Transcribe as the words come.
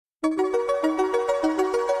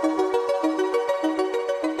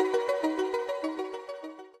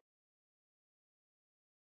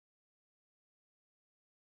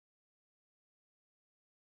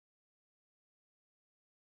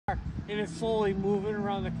And it's slowly moving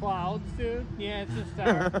around the clouds, dude. Yeah, it's a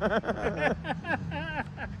star.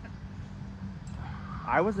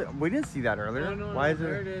 We didn't see that earlier. No, Why is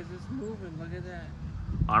there it is. It's moving. Look at that.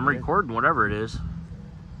 I'm recording whatever it is.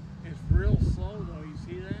 It's real slow though. You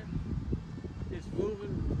see that? It's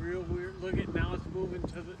moving real weird. Look at now. It's moving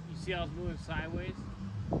to the. You see how it's moving sideways?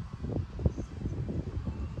 What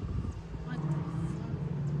the fuck?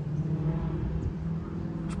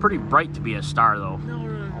 It's pretty bright to be a star, though. No.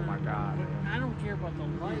 Oh my God. I don't care about the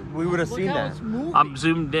light. We would have seen how that. It's moving. I'm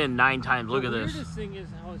zoomed in 9 times. Look at this. The weirdest thing is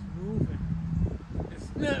how it's moving. It's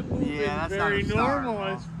not moving that's very not a star, normal.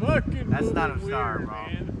 bro. It's fucking That's moving not a star, weird, bro.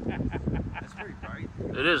 man. That's pretty bright.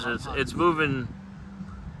 It is. It's moving.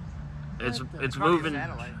 It's moving.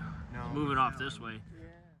 Satellite. No, Moving off this way.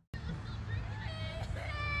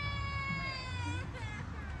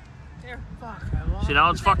 There, fuck. I lost See, now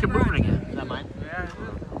it's fucking moving again. Is that mine? Yeah, it is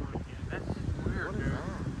moving again. That's weird, dude.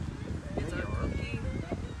 It's our cookie.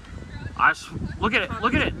 Look at it.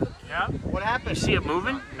 Look at it. Yeah? What happened? You see it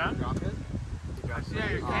moving? Huh? Drop it? Yeah,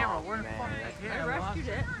 your camera. Where the man. fuck is it? I rescued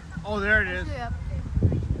it. Oh, there it is. Yep.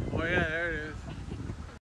 Oh, yeah, there it is.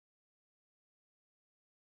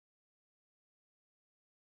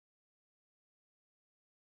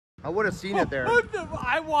 I would have seen it there.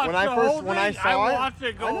 I watched When I the first- whole when thing. I saw it, watched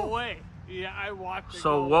it I go know. away. Yeah, I watched it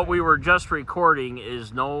So go what away. we were just recording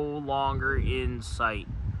is no longer in sight.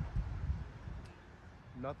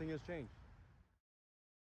 Nothing has changed.